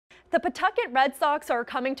The Pawtucket Red Sox are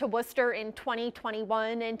coming to Worcester in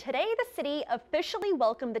 2021, and today the city officially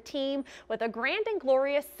welcomed the team with a grand and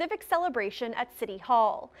glorious civic celebration at City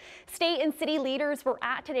Hall. State and city leaders were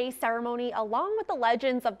at today's ceremony along with the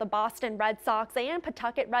legends of the Boston Red Sox and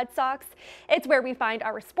Pawtucket Red Sox. It's where we find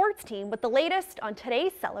our sports team with the latest on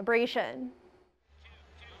today's celebration.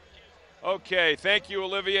 Okay, thank you,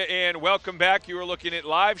 Olivia, and welcome back. You are looking at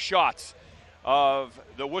live shots of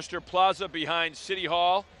the Worcester Plaza behind City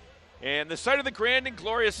Hall and the site of the grand and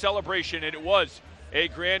glorious celebration, and it was a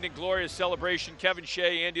grand and glorious celebration. Kevin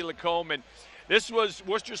Shea, Andy Lacombe, and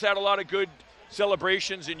Worcester's had a lot of good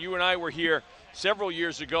celebrations, and you and I were here several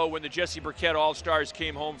years ago when the Jesse Burkett All-Stars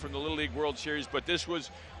came home from the Little League World Series, but this was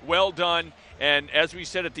well done, and as we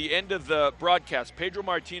said at the end of the broadcast, Pedro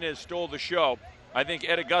Martinez stole the show. I think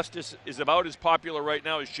Ed Augustus is about as popular right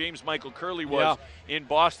now as James Michael Curley was in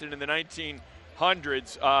Boston in the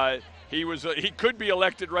 1900s. He could be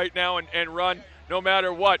elected right now and run no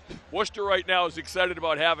matter what. Worcester right now is excited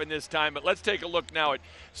about having this time, but let's take a look now at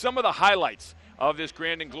some of the highlights of this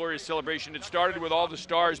grand and glorious celebration. It started with all the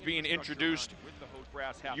stars being introduced.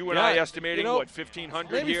 You and I estimating,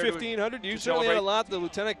 1,500 maybe here? Maybe 1,500. You certainly had a lot. The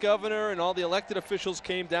lieutenant governor and all the elected officials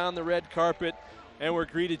came down the red carpet and were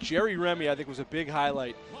greeted. Jerry Remy, I think, was a big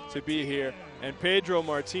highlight to be here. And Pedro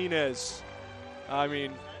Martinez, I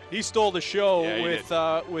mean, he stole the show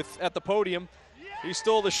at the podium. He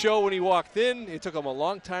stole the show when he walked in. It took him a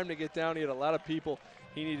long time to get down. He had a lot of people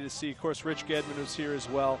he needed to see. Of course, Rich Gedman was here as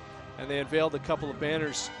well. And they unveiled a couple of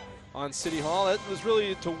banners on City Hall. That was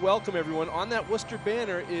really to welcome everyone. On that Worcester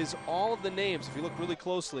banner is all of the names, if you look really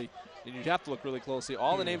closely, and you'd have to look really closely,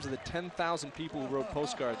 all the names of the 10,000 people who wrote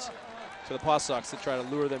postcards to the Paw Sox to try to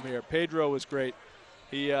lure them here. Pedro was great.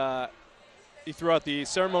 He threw out the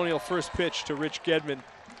ceremonial first pitch to Rich Gedman,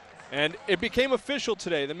 and it became official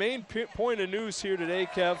today. The main point of news here today,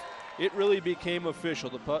 Kev, it really became official.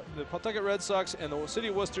 The Pawtucket Red Sox and the City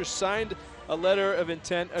of Worcester signed a letter of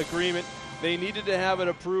intent agreement. They needed to have it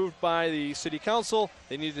approved by the City Council.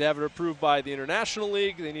 They needed to have it approved by the International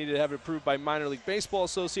League. They needed to have it approved by Minor League Baseball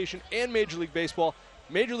Association and Major League Baseball.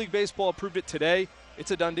 Major League Baseball approved it today.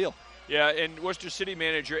 It's a done deal. Yeah, and Worcester City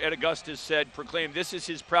Manager Ed Augustus proclaimed this is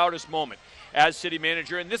his proudest moment as city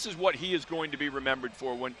manager, and this is what he is going to be remembered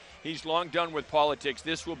for. When he's long done with politics,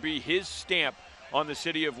 this will be his stamp on the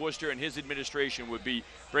city of Worcester, and his administration would be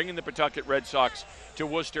bringing the Pawtucket Red Sox to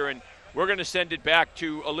Worcester. And we're going to send it back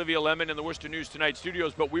to Olivia Lemon in the Worcester News Tonight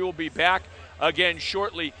studios, but we will be back again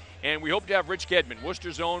shortly, and we hope to have Rich Gedman,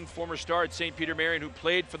 Worcester's own former star at St. Peter Marion, who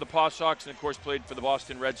played for the Paw Sox and, of course, played for the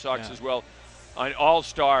Boston Red Sox as well. An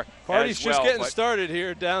all-star party's as well. Just getting started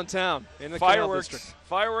here downtown in the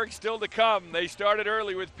fireworks still to come. They started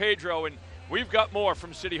early with Pedro, and we've got more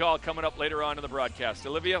from City Hall coming up later on in the broadcast.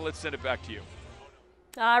 Olivia, let's send it back to you.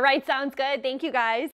 All right, sounds good. Thank you, guys.